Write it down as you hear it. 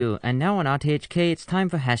And now on RTHK, it's time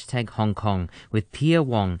for Hashtag Hong Kong with Pia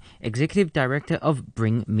Wong, Executive Director of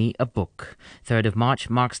Bring Me a Book. 3rd of March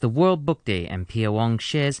marks the World Book Day, and Pia Wong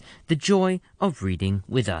shares the joy of reading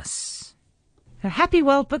with us. A happy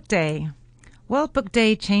World Book Day. World Book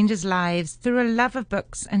Day changes lives through a love of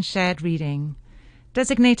books and shared reading.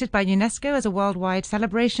 Designated by UNESCO as a worldwide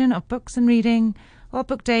celebration of books and reading, World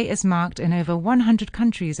Book Day is marked in over 100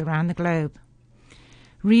 countries around the globe.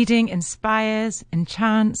 Reading inspires,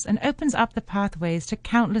 enchants, and opens up the pathways to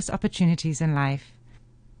countless opportunities in life.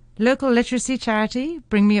 Local literacy charity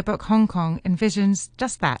Bring Me a Book Hong Kong envisions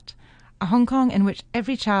just that, a Hong Kong in which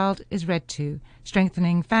every child is read to,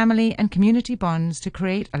 strengthening family and community bonds to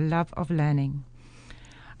create a love of learning.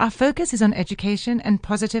 Our focus is on education and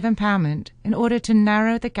positive empowerment in order to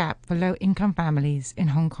narrow the gap for low-income families in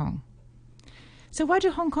Hong Kong. So why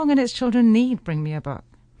do Hong Kong and its children need Bring Me a Book?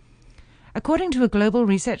 According to a global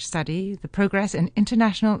research study, the Progress in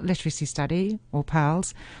International Literacy Study, or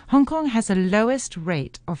PIRLS, Hong Kong has the lowest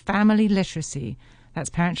rate of family literacy, that's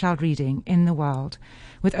parent-child reading, in the world,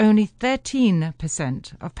 with only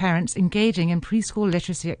 13% of parents engaging in preschool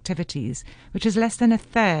literacy activities, which is less than a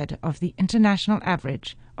third of the international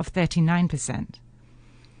average of 39%.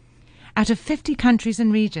 Out of 50 countries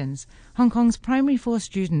and regions, Hong Kong's primary 4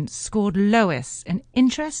 students scored lowest in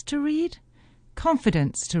interest to read,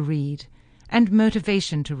 confidence to read, and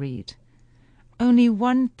motivation to read. Only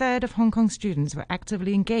 1/3 of Hong Kong students were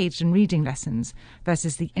actively engaged in reading lessons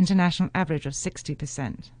versus the international average of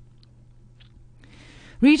 60%.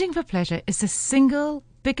 Reading for pleasure is the single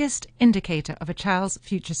biggest indicator of a child's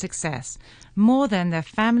future success, more than their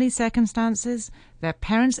family circumstances, their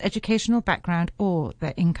parents' educational background, or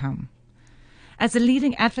their income. As a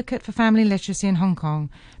leading advocate for family literacy in Hong Kong,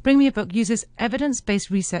 Bring Me a Book uses evidence-based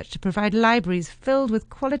research to provide libraries filled with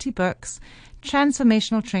quality books,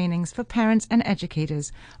 transformational trainings for parents and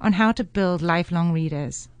educators on how to build lifelong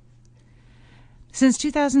readers. Since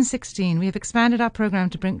 2016, we have expanded our program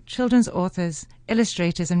to bring children's authors,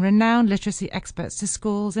 illustrators, and renowned literacy experts to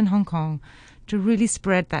schools in Hong Kong to really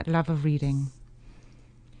spread that love of reading.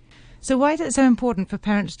 So why is it so important for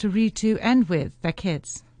parents to read to and with their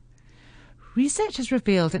kids? Research has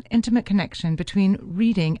revealed an intimate connection between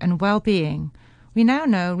reading and well-being. We now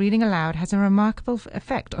know reading aloud has a remarkable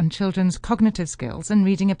effect on children's cognitive skills and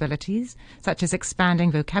reading abilities, such as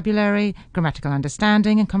expanding vocabulary, grammatical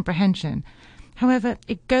understanding, and comprehension. However,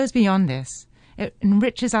 it goes beyond this. It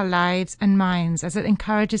enriches our lives and minds as it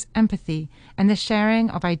encourages empathy and the sharing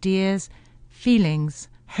of ideas, feelings,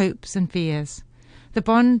 hopes, and fears. The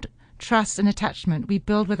bond, trust, and attachment we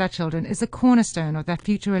build with our children is the cornerstone of their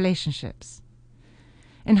future relationships.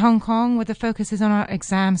 In Hong Kong, where the focus is on our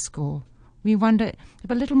exam score, we wonder if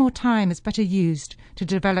a little more time is better used to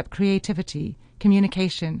develop creativity,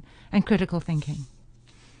 communication, and critical thinking.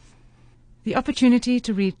 The opportunity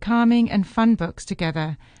to read calming and fun books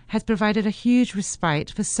together has provided a huge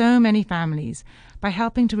respite for so many families by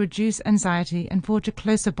helping to reduce anxiety and forge a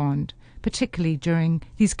closer bond, particularly during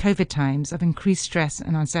these COVID times of increased stress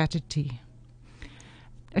and uncertainty.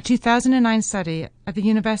 A 2009 study at the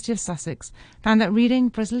University of Sussex found that reading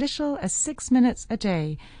for as little as 6 minutes a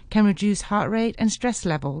day can reduce heart rate and stress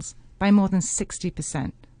levels by more than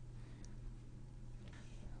 60%.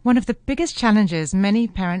 One of the biggest challenges many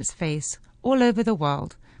parents face all over the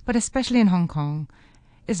world, but especially in Hong Kong,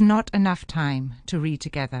 is not enough time to read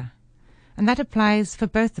together. And that applies for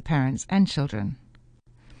both the parents and children.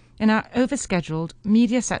 In our overscheduled,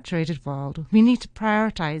 media-saturated world, we need to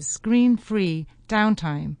prioritize screen-free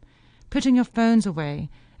downtime, putting your phones away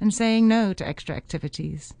and saying no to extra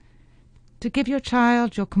activities. To give your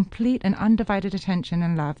child your complete and undivided attention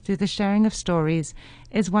and love through the sharing of stories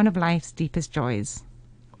is one of life's deepest joys.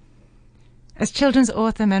 As children's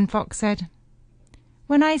author Men Fox said,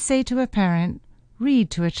 "When I say to a parent,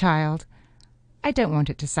 read to a child, I don't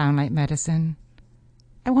want it to sound like medicine.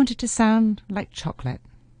 I want it to sound like chocolate."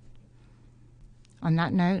 On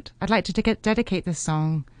that note, I'd like to dedicate this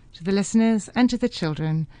song to the listeners and to the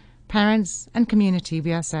children, parents, and community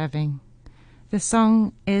we are serving. The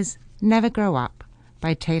song is Never Grow Up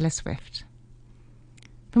by Taylor Swift.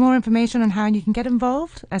 For more information on how you can get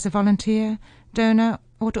involved as a volunteer, donor,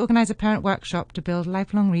 or to organize a parent workshop to build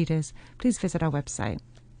lifelong readers, please visit our website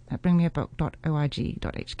at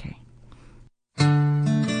bringmeabook.org.hk.